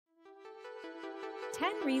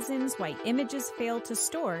10 reasons why images fail to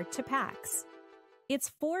store to PACS.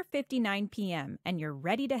 It's 4:59 p.m. and you're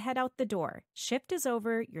ready to head out the door. Shift is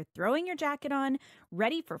over, you're throwing your jacket on,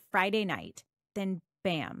 ready for Friday night. Then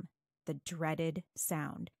bam, the dreaded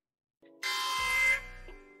sound.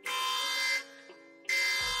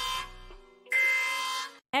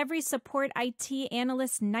 Every support IT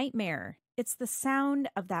analyst's nightmare. It's the sound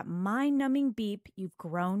of that mind-numbing beep you've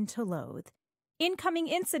grown to loathe. Incoming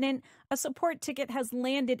incident, a support ticket has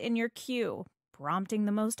landed in your queue, prompting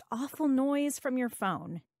the most awful noise from your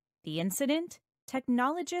phone. The incident?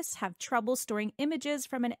 Technologists have trouble storing images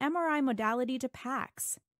from an MRI modality to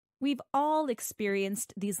PACS. We've all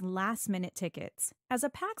experienced these last-minute tickets. As a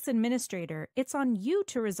PACS administrator, it's on you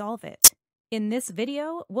to resolve it. In this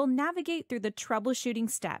video, we'll navigate through the troubleshooting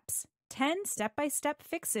steps, 10 step-by-step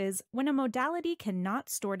fixes when a modality cannot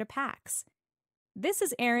store to PACS. This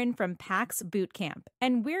is Erin from PACS Bootcamp,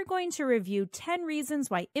 and we're going to review 10 reasons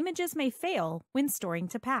why images may fail when storing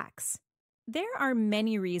to PACS. There are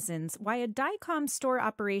many reasons why a Dicom store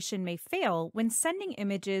operation may fail when sending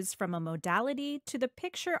images from a modality to the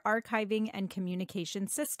picture archiving and communication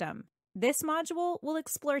system. This module will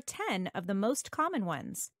explore 10 of the most common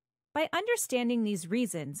ones. By understanding these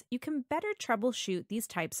reasons, you can better troubleshoot these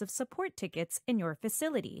types of support tickets in your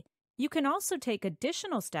facility. You can also take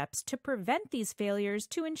additional steps to prevent these failures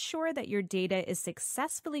to ensure that your data is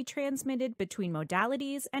successfully transmitted between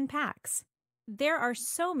modalities and PACS. There are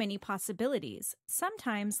so many possibilities.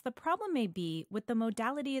 Sometimes the problem may be with the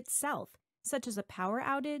modality itself, such as a power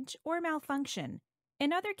outage or malfunction.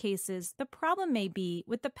 In other cases, the problem may be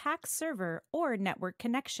with the PACS server or network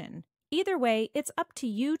connection. Either way, it's up to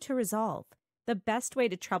you to resolve. The best way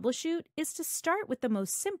to troubleshoot is to start with the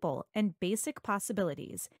most simple and basic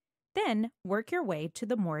possibilities. Then work your way to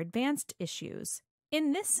the more advanced issues.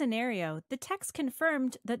 In this scenario, the techs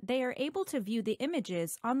confirmed that they are able to view the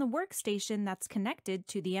images on the workstation that's connected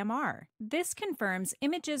to the MR. This confirms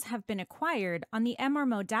images have been acquired on the MR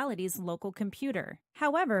modality's local computer.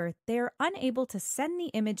 However, they are unable to send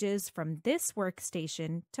the images from this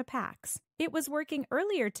workstation to PACS. It was working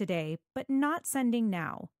earlier today, but not sending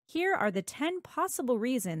now. Here are the 10 possible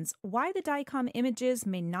reasons why the Dicom images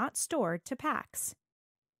may not store to PACS.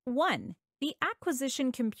 1. The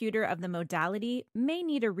acquisition computer of the modality may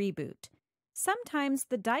need a reboot. Sometimes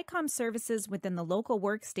the Dicom services within the local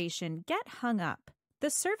workstation get hung up. The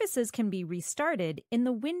services can be restarted in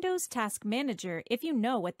the Windows Task Manager if you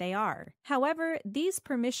know what they are. However, these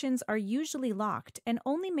permissions are usually locked and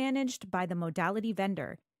only managed by the modality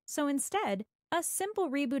vendor. So instead, a simple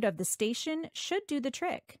reboot of the station should do the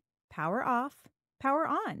trick. Power off, power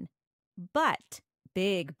on. But,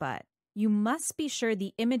 big but, you must be sure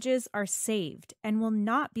the images are saved and will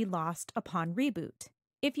not be lost upon reboot.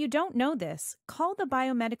 If you don't know this, call the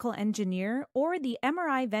biomedical engineer or the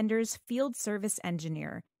MRI vendor's field service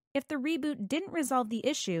engineer. If the reboot didn't resolve the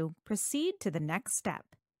issue, proceed to the next step.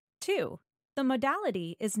 2. The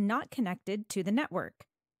modality is not connected to the network.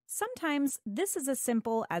 Sometimes this is as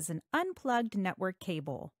simple as an unplugged network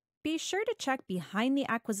cable. Be sure to check behind the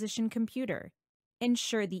acquisition computer.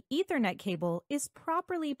 Ensure the Ethernet cable is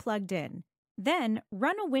properly plugged in. Then,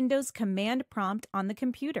 run a Windows command prompt on the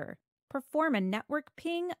computer. Perform a network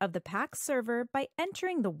ping of the PACS server by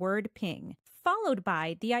entering the word ping, followed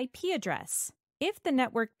by the IP address. If the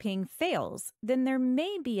network ping fails, then there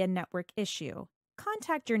may be a network issue.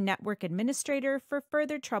 Contact your network administrator for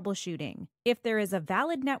further troubleshooting. If there is a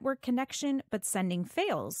valid network connection but sending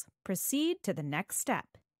fails, proceed to the next step.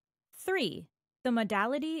 3. The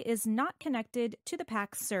modality is not connected to the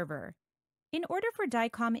PACS server. In order for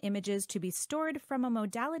Dicom images to be stored from a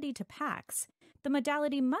modality to PACS, the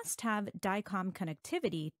modality must have Dicom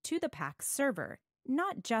connectivity to the PACS server,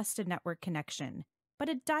 not just a network connection, but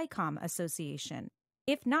a Dicom association.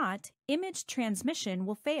 If not, image transmission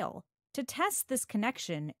will fail. To test this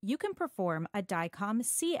connection, you can perform a Dicom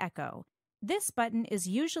C echo. This button is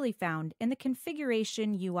usually found in the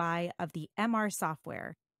configuration UI of the MR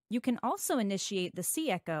software. You can also initiate the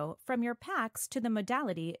C echo from your PACS to the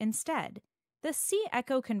modality instead. The C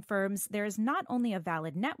echo confirms there is not only a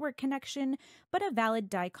valid network connection, but a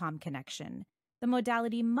valid Dicom connection. The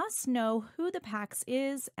modality must know who the PACS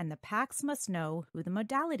is, and the PACS must know who the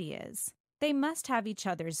modality is. They must have each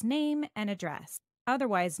other's name and address,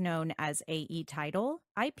 otherwise known as AE title,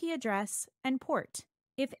 IP address, and port.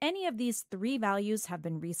 If any of these 3 values have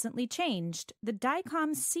been recently changed, the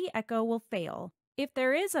Dicom C echo will fail. If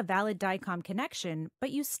there is a valid Dicom connection,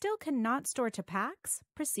 but you still cannot store to PACS,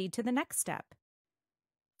 proceed to the next step.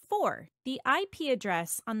 4. The IP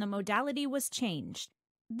address on the modality was changed.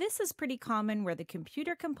 This is pretty common where the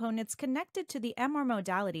computer components connected to the MR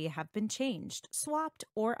modality have been changed, swapped,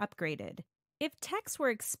 or upgraded. If techs were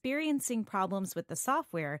experiencing problems with the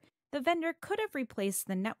software, the vendor could have replaced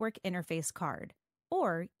the network interface card,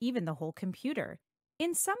 or even the whole computer.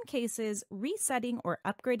 In some cases, resetting or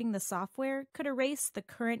upgrading the software could erase the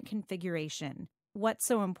current configuration. What's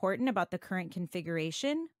so important about the current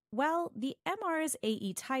configuration? Well, the MR's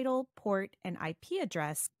AE title, port, and IP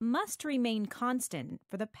address must remain constant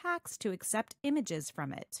for the PACS to accept images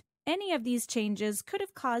from it. Any of these changes could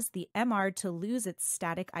have caused the MR to lose its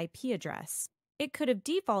static IP address. It could have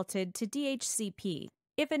defaulted to DHCP.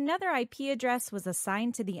 If another IP address was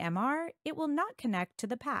assigned to the MR, it will not connect to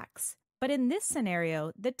the PACS. But in this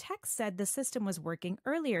scenario, the tech said the system was working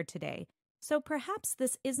earlier today, so perhaps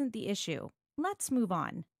this isn't the issue. Let's move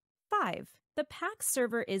on. 5. The PACS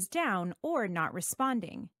server is down or not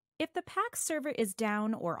responding. If the PACS server is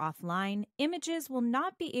down or offline, images will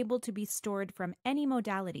not be able to be stored from any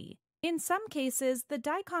modality. In some cases, the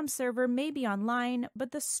Dicom server may be online,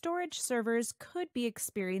 but the storage servers could be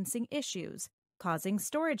experiencing issues, causing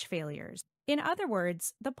storage failures. In other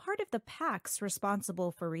words, the part of the PACS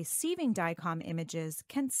responsible for receiving Dicom images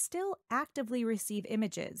can still actively receive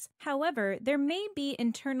images. However, there may be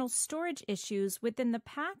internal storage issues within the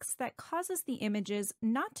PACS that causes the images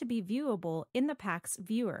not to be viewable in the PACS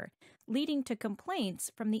viewer, leading to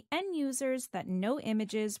complaints from the end users that no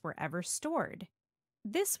images were ever stored.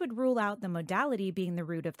 This would rule out the modality being the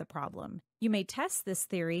root of the problem. You may test this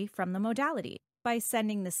theory from the modality by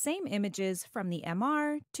sending the same images from the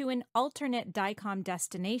MR to an alternate Dicom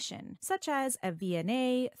destination, such as a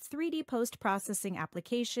VNA, 3D post-processing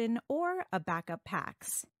application, or a backup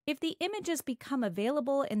PACS. If the images become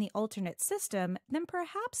available in the alternate system, then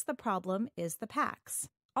perhaps the problem is the PACS.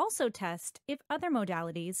 Also test if other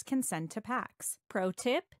modalities can send to PACS. Pro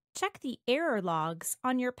tip: check the error logs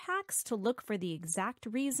on your PACS to look for the exact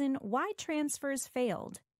reason why transfers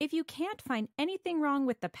failed. If you can't find anything wrong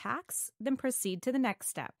with the PACS, then proceed to the next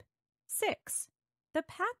step. 6. The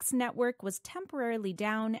PACS network was temporarily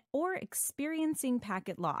down or experiencing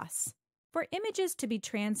packet loss. For images to be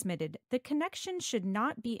transmitted, the connection should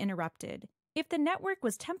not be interrupted. If the network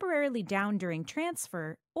was temporarily down during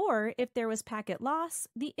transfer, or if there was packet loss,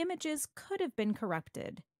 the images could have been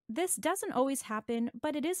corrupted. This doesn't always happen,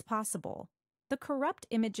 but it is possible. The corrupt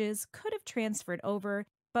images could have transferred over,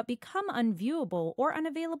 but become unviewable or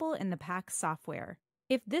unavailable in the PACS software.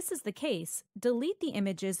 If this is the case, delete the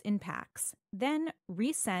images in PACS, then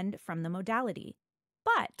resend from the modality.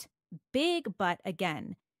 But, big but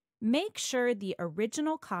again, make sure the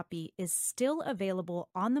original copy is still available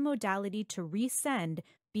on the modality to resend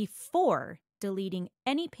before deleting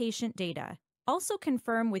any patient data. Also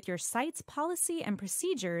confirm with your site's policy and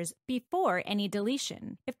procedures before any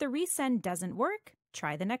deletion. If the resend doesn't work,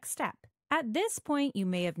 try the next step. At this point, you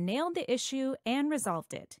may have nailed the issue and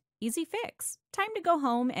resolved it. Easy fix. Time to go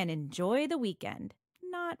home and enjoy the weekend.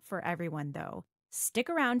 Not for everyone, though. Stick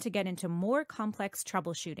around to get into more complex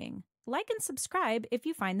troubleshooting. Like and subscribe if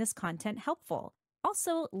you find this content helpful.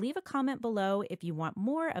 Also, leave a comment below if you want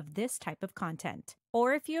more of this type of content,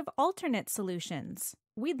 or if you have alternate solutions.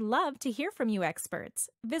 We'd love to hear from you experts.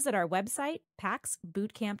 Visit our website,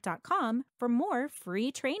 pacsbootcamp.com, for more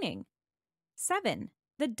free training. 7.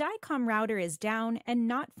 The Dicom router is down and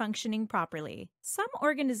not functioning properly. Some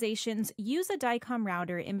organizations use a Dicom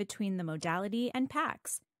router in between the modality and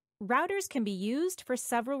PACS. Routers can be used for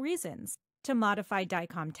several reasons: to modify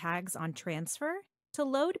Dicom tags on transfer, to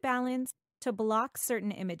load balance, to block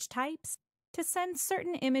certain image types, to send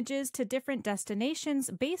certain images to different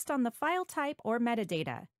destinations based on the file type or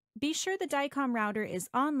metadata. Be sure the Dicom router is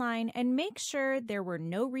online and make sure there were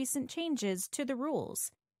no recent changes to the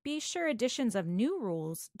rules. Be sure additions of new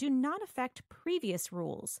rules do not affect previous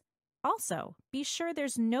rules. Also, be sure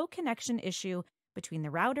there's no connection issue between the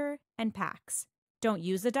router and PACS. Don't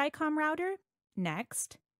use the Dicom router?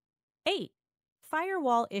 Next. 8.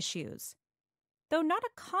 Firewall issues. Though not a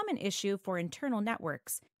common issue for internal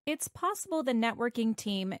networks, it's possible the networking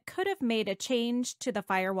team could have made a change to the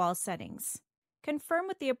firewall settings. Confirm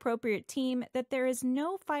with the appropriate team that there is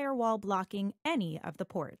no firewall blocking any of the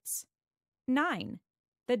ports. 9.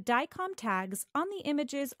 The Dicom tags on the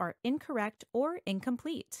images are incorrect or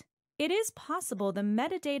incomplete. It is possible the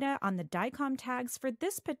metadata on the Dicom tags for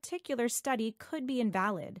this particular study could be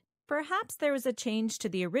invalid. Perhaps there was a change to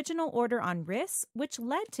the original order on RIS, which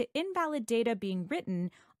led to invalid data being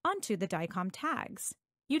written onto the Dicom tags.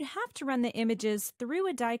 You'd have to run the images through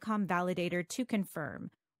a Dicom validator to confirm,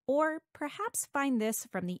 or perhaps find this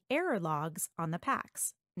from the error logs on the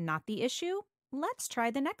PACS. Not the issue? Let's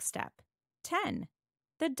try the next step. 10.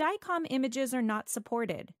 the Dicom images are not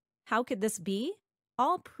supported. How could this be?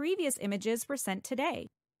 All previous images were sent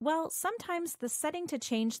today. Well, sometimes the setting to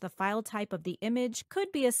change the file type of the image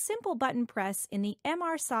could be a simple button press in the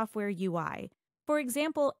MR software UI. For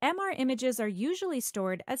example, MR images are usually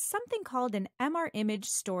stored as something called an MR image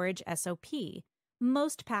storage SOP.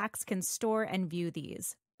 Most PACS can store and view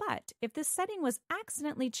these, but if the setting was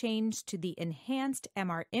accidentally changed to the enhanced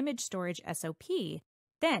MR image storage SOP,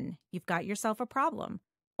 then you've got yourself a problem.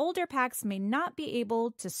 Older PACS may not be able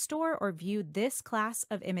to store or view this class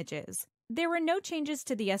of images. There were no changes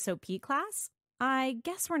to the SOP class. I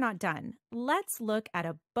guess we're not done. Let's look at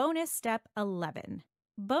a bonus step 11.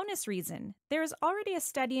 Bonus reason, there's already a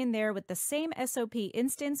study in there with the same SOP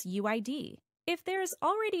instance UID. If there's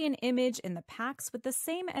already an image in the PACS with the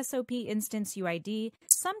same SOP instance UID,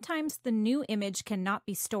 sometimes the new image cannot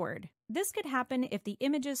be stored. This could happen if the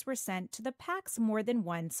images were sent to the PACS more than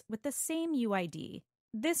once with the same UID.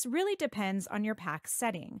 This really depends on your PACS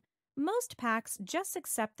setting. Most PACS just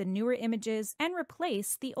accept the newer images and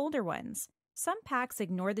replace the older ones. Some PACS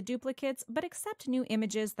ignore the duplicates but accept new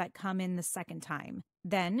images that come in the second time.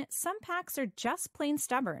 Then, some PACS are just plain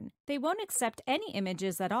stubborn. They won't accept any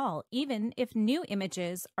images at all, even if new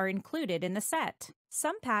images are included in the set.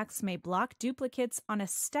 Some PACS may block duplicates on a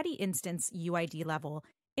study instance UID level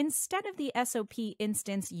instead of the SOP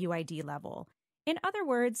instance UID level. In other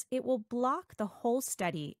words, it will block the whole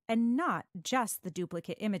study and not just the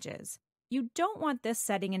duplicate images. You don't want this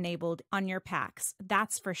setting enabled on your PACS,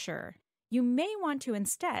 that's for sure. You may want to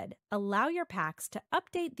instead allow your PACS to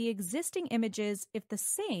update the existing images if the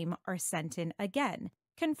same are sent in again.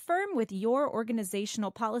 Confirm with your organizational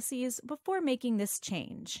policies before making this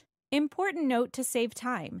change. Important note to save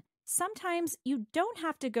time. Sometimes you don't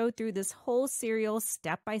have to go through this whole serial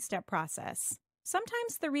step-by-step process.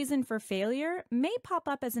 Sometimes the reason for failure may pop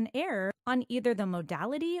up as an error on either the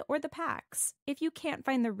modality or the PACS. If you can't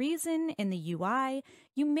find the reason in the UI,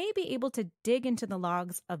 you may be able to dig into the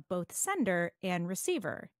logs of both sender and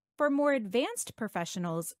receiver. For more advanced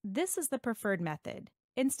professionals, this is the preferred method,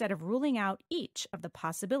 instead of ruling out each of the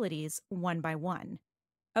possibilities one by one.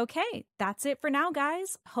 Okay, that's it for now,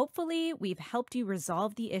 guys. Hopefully, we've helped you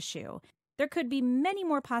resolve the issue. There could be many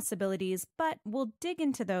more possibilities, but we'll dig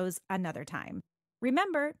into those another time.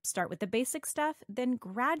 Remember, start with the basic stuff, then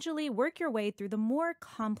gradually work your way through the more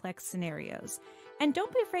complex scenarios. And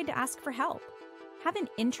don't be afraid to ask for help. Have an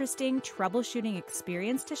interesting troubleshooting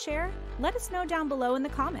experience to share? Let us know down below in the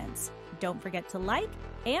comments. Don't forget to like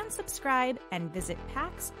and subscribe and visit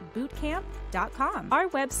pacsbootcamp.com. Our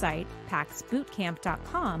website,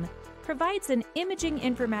 pacsbootcamp.com, provides an imaging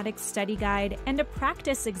informatics study guide and a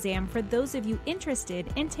practice exam for those of you interested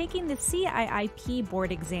in taking the CIIP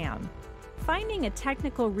board exam. Finding a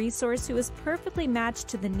technical resource who is perfectly matched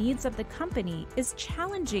to the needs of the company is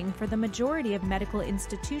challenging for the majority of medical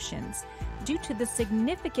institutions due to the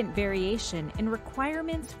significant variation in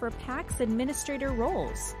requirements for PACS administrator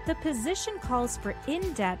roles. The position calls for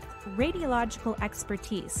in-depth radiological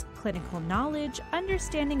expertise, clinical knowledge,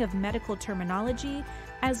 understanding of medical terminology,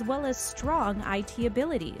 as well as strong IT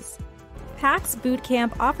abilities. PACS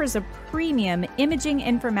Bootcamp offers a premium imaging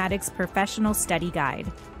informatics professional study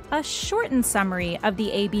guide, a shortened summary of the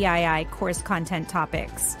ABII course content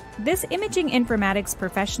topics. This Imaging Informatics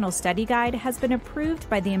Professional Study Guide has been approved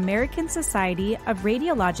by the American Society of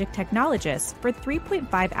Radiologic Technologists for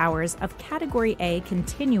 3.5 hours of Category A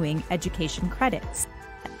continuing education credits.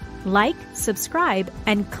 Like, subscribe,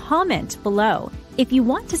 and comment below if you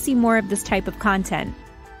want to see more of this type of content.